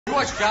You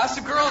watch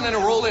Gossip Girl and then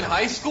enrolled in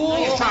high school?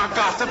 You saw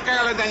Gossip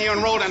Girl and then you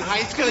enrolled in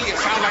high school? You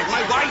sound like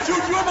my wife. Dude,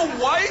 you have a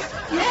wife?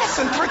 Yes,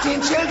 and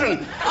 13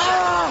 children.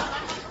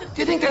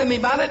 Do you think they'll be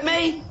mad at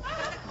me?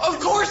 Of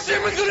course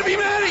Simmer's gonna be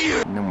mad at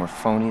you! No more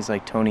phonies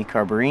like Tony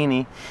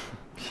Carbarini.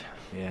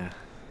 Yeah,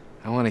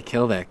 I want to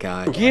kill that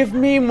guy. Give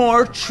me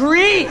more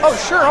treats! Oh,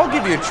 sure, I'll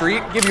give you a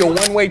treat. Give you a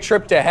one-way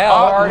trip to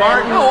hell.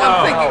 Martin, no,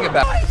 I'm thinking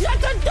about it. Shut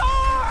the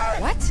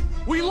door! What?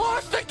 We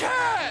lost a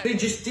cat! They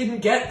just didn't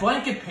get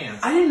blanket pants.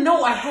 I didn't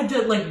know I had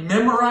to, like,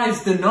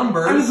 memorize the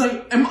numbers. I was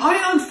like, am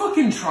I on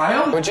fucking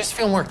trial? I would just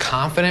feel more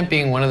confident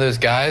being one of those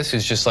guys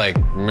who's just like,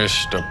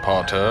 Mr.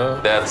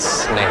 Potter.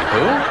 That's name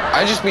who?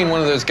 I just mean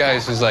one of those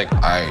guys who's like,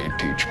 I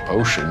teach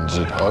potions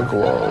at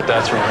Hogwarts.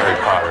 That's from Harry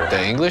Potter.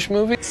 The English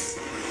movie?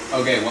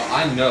 Okay, well,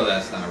 I know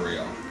that's not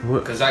real.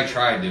 Because I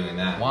tried doing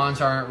that.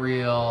 Wands aren't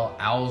real,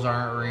 owls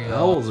aren't real.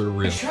 Owls are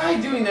real. I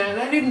tried doing that and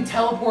I didn't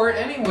teleport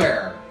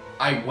anywhere.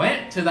 I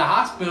went to the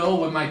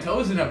hospital with my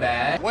toes in a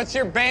bag. What's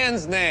your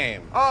band's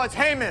name? Oh, it's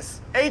Hamas.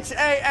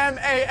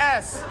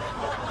 H-A-M-A-S.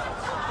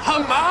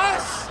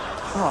 Hamas?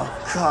 Oh,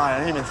 God, I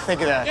didn't even think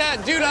of that. Yeah,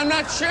 dude, I'm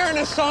not sharing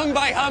a song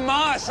by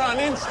Hamas on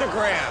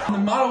Instagram. The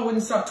model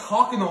wouldn't stop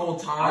talking the whole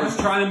time. I was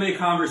trying to make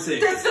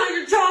conversation. That's not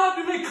your job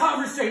to make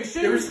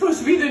conversation. They were supposed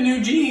to be the new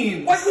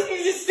jeans. Why couldn't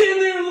you just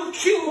stand there and look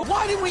cute?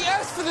 Why did we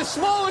ask for the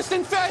smallest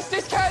and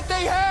fastest cat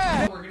they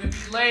had? We're gonna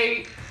be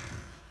late.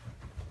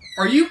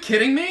 Are you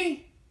kidding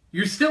me?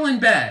 You're still in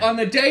bed. On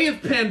the day of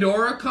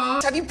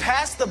PandoraCon? Have you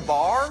passed the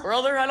bar?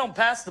 Brother, I don't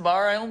pass the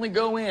bar, I only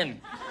go in.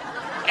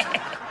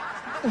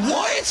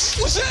 What?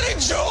 Was that a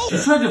joke?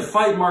 You tried to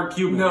fight Mark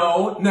Cuban.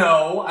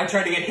 No, I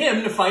tried to get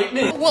him to fight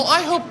me. Well,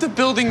 I hope the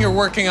building you're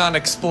working on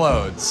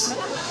explodes.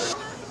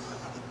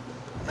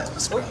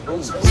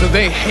 So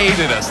they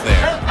hated us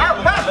there.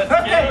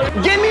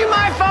 Give me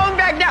my phone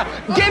back now!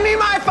 Give me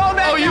my phone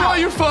back now! Oh, you want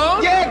your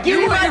phone? Yeah, give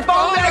me my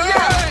phone back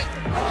now!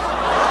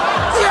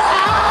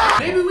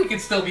 Maybe we could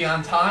still be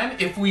on time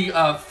if we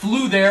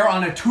flew there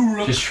on a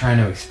tour. Just trying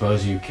to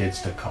expose you kids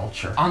to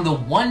culture. On the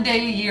one day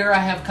a year I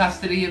have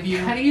custody of you,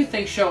 how do you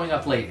think showing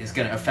up late is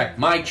gonna affect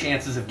my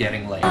chances of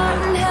getting laid?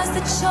 Martin has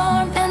the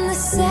charm and the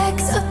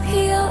sex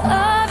appeal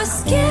of a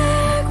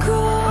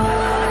scarecrow.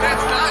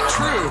 That's not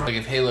true. Like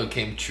if Halo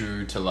came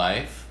true to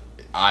life,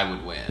 I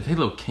would win. If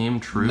Halo came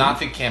true? Not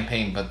the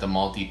campaign, but the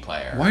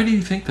multiplayer. Why do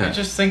you think that? I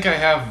just think I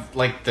have,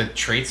 like, the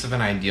traits of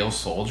an ideal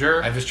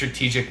soldier. I have a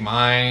strategic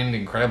mind,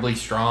 incredibly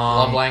strong.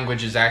 Love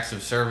language is acts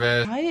of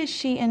service. Why is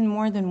she in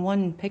more than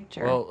one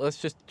picture? Well,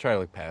 let's just try to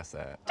look past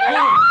that.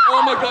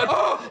 Oh my God.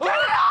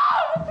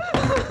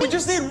 We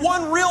just need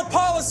one real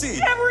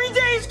policy. Every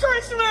day's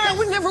Christmas! That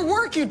would never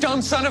work, you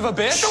dumb son of a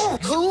bitch.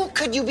 Who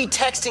could you be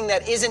texting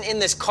that isn't in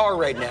this car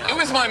right now? It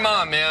was my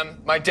mom, man.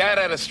 My dad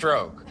had a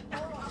stroke.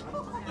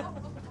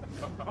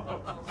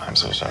 I'm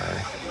so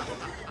sorry.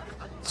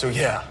 So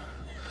yeah.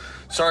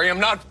 Sorry, I'm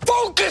not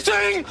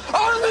focusing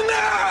on the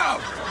now!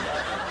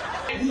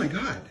 Oh my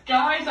God.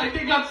 Guys, I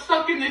think I'm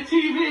stuck in the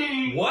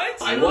TV.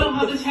 What? I don't know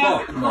how this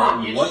happened. Come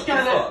on, you just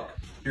gotta...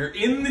 You're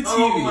in the TV.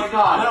 Oh my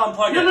God. I'm gonna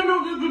unplug it.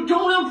 No,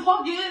 don't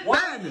unplug it. When?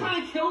 Are you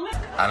trying to kill me?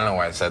 I don't know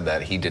why I said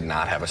that. He did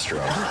not have a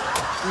stroke.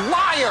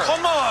 Liar!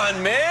 Come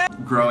on, man!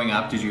 Growing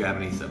up, did you have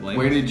any siblings?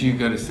 Where did you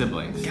go to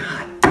siblings?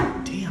 God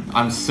damn.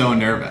 I'm so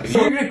nervous.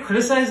 You're gonna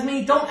criticize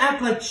me? Don't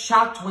act like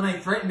shocked when I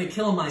threaten to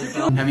kill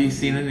myself. Have you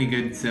seen any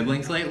good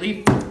siblings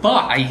lately?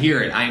 Fuck, I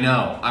hear it. I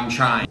know. I'm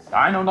trying.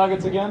 Dino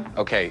Nuggets again?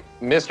 Okay,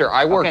 mister,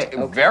 I worked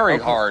very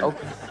hard.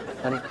 Okay,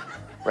 honey.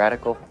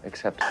 Radical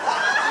acceptance.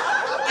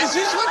 Is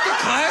this what the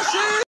class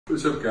is?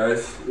 What's up,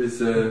 guys? Is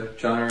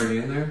John already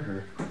in there?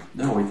 Or?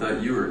 No, we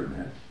thought you were in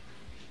there.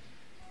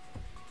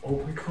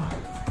 Oh my God.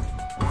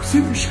 Who's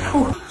in the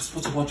shower? We're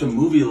supposed to watch a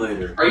movie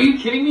later. Are you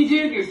kidding me,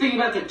 dude? You're thinking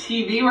about the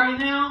TV right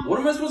now? What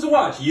am I supposed to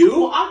watch? You?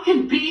 Well, I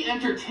can be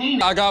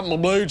entertaining. I got my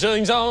blue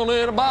jeans on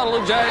and a bottle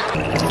of Jack.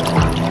 Dude,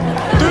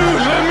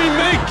 let me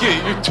make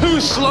it. You're too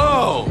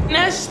slow.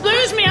 No,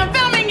 excuse me, I'm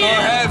filming Go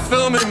ahead,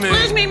 filming me.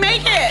 Excuse me,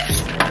 make it.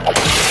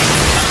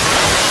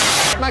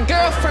 My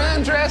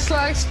girlfriend dressed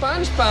like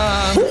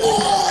SpongeBob.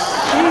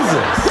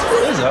 Jesus.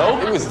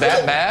 Lizzo. It was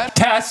that bad?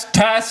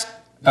 Test.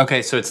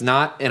 Okay, so it's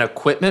not an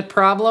equipment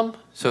problem,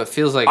 so it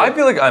feels like... I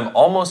feel like I'm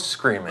almost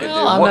screaming.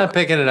 Well, I'm not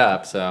picking it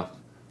up, so...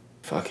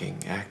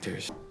 Fucking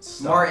actors.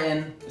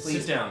 Martin,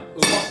 please. Sit down.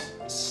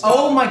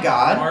 Oh my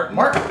God.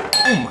 Martin.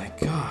 Oh my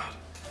God.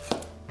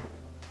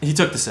 He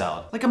took the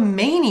salad. Like a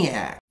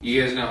maniac.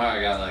 You guys know how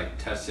I got, like,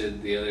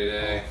 tested the other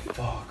day?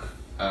 Fuck.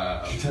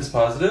 Did you test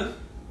positive?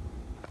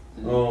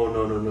 Oh,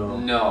 no.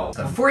 No.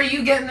 Before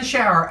you get in the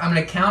shower, I'm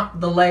gonna count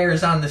the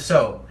layers on the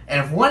soap. And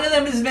if one of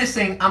them is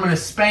missing, I'm gonna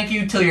spank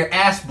you till your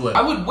ass blue.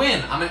 I would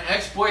win. I'm an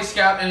ex-Boy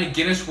Scout and a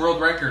Guinness World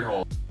Record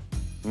holder.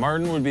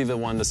 Martin would be the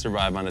one to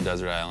survive on a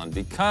desert island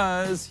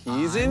because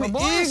he's an Eagle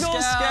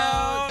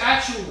Scout. If I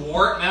actually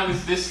wore it and I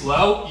was this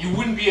low, you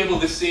wouldn't be able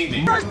to see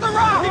me. Where's the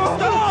rock?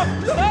 Stop!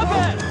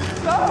 Stop it!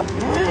 Stop!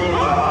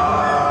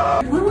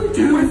 What do I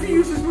do if he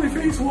uses my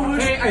face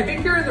wash? Hey, I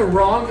think you're in the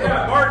wrong...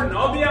 Yeah, Martin,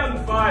 I'll be out in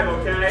 5. drive,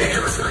 okay?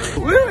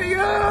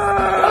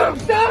 William!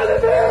 Son of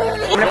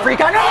it! I'm gonna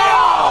freak out.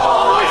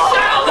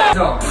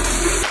 No!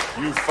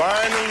 You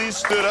finally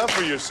stood up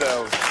for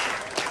yourselves.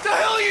 What the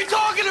hell are you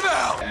talking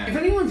about? If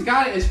anyone's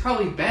got it, it's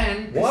probably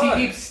Ben. Because What?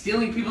 he keeps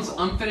stealing people's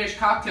unfinished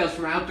cocktails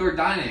from outdoor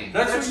dining.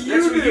 That's what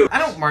you do. I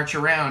don't march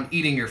around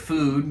eating your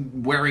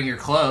food, wearing your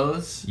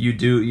clothes. You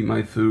do eat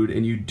my food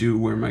and you do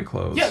wear my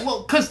clothes. Yeah,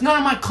 well, because none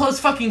of my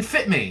clothes fucking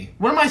fit me.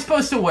 What am I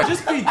supposed to wear?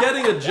 Just be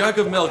getting a jug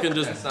of milk and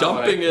just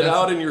dumping it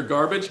out in your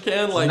garbage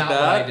can like not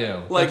that. what I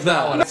do. Like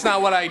that. That's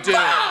not what I do.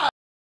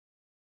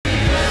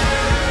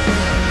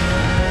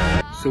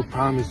 So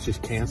prom is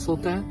just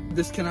canceled then?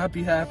 This cannot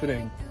be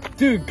happening.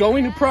 Dude,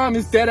 going to prom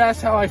is dead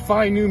ass how I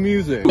find new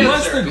music.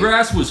 Unless the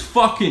grass was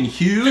fucking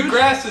huge. The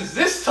grass is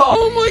this tall.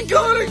 Oh my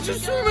god, I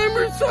just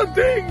remembered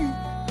something!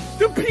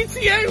 The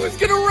PTA was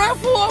gonna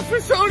raffle off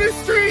a Soda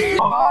Stream!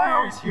 Oh,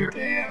 I was here.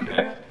 Damn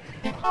it.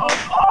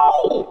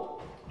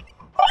 Oh!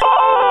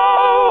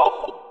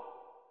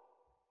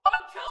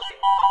 I'm telling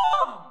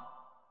Mom!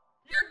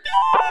 You're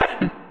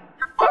done!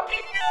 You're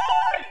fucking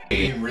done!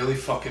 You're really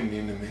fucking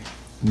mean to me.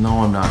 No,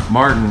 I'm not.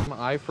 Martin.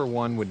 I, for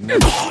one, would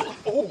never.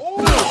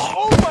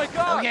 Oh my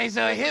god! Okay,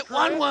 so I hit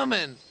one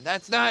woman.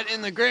 That's not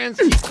in the grand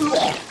scheme. I'm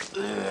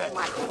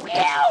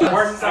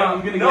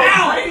gonna go.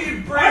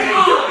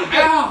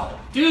 Ow!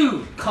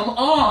 Dude, come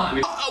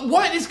on!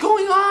 What is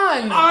going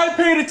on? I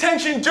paid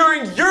attention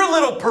during your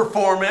little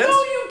performance.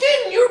 No, you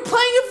didn't! You were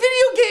playing a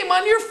video game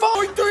on your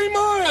phone! 3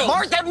 miles!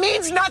 Mark, that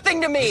means nothing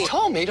to me. You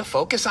told me to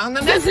focus on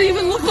the Doesn't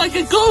even look like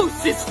a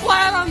ghost! It's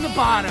flat on the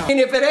bottom! And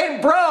if it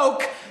ain't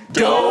broke,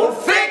 don't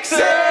fix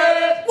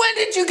it! When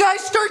did you guys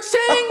start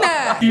saying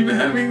that? Keep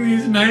having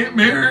these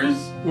nightmares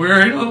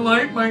where I don't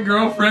like my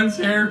girlfriend's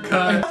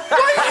haircut.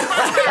 Why are you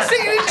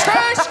fixing the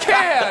trash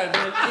can?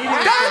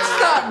 That's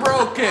not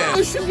broken!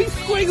 It should be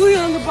squiggly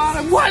on the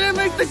bottom. Why did I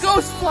make the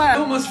ghost I flat?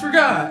 almost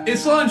forgot.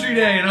 It's laundry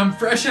day and I'm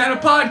fresh out of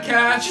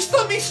podcast. Just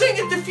let me sing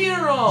at the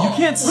funeral! You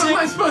can't What sing. am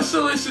What am I supposed to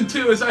listen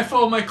to as I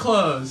fold my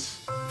clothes?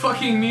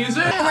 Fucking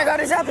music? Oh my god,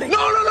 it's happening! No!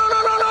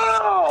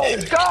 Oh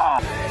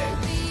god!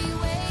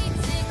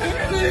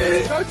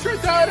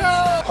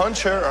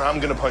 Punch her or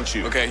I'm gonna punch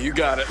you. Okay, you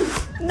got it.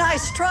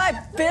 Nice try,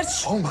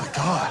 bitch. Oh my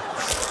god.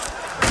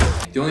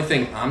 The only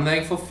thing I'm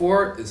thankful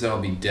for is that I'll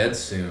be dead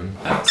soon.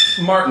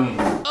 Martin.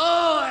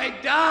 Oh, I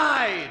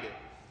died.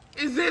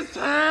 Is this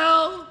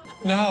hell?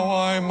 Now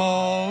I'm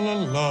all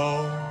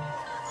alone.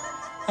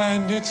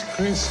 And it's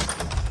Christmas.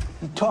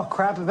 You talk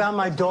crap about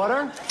my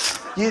daughter?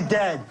 You're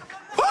dead.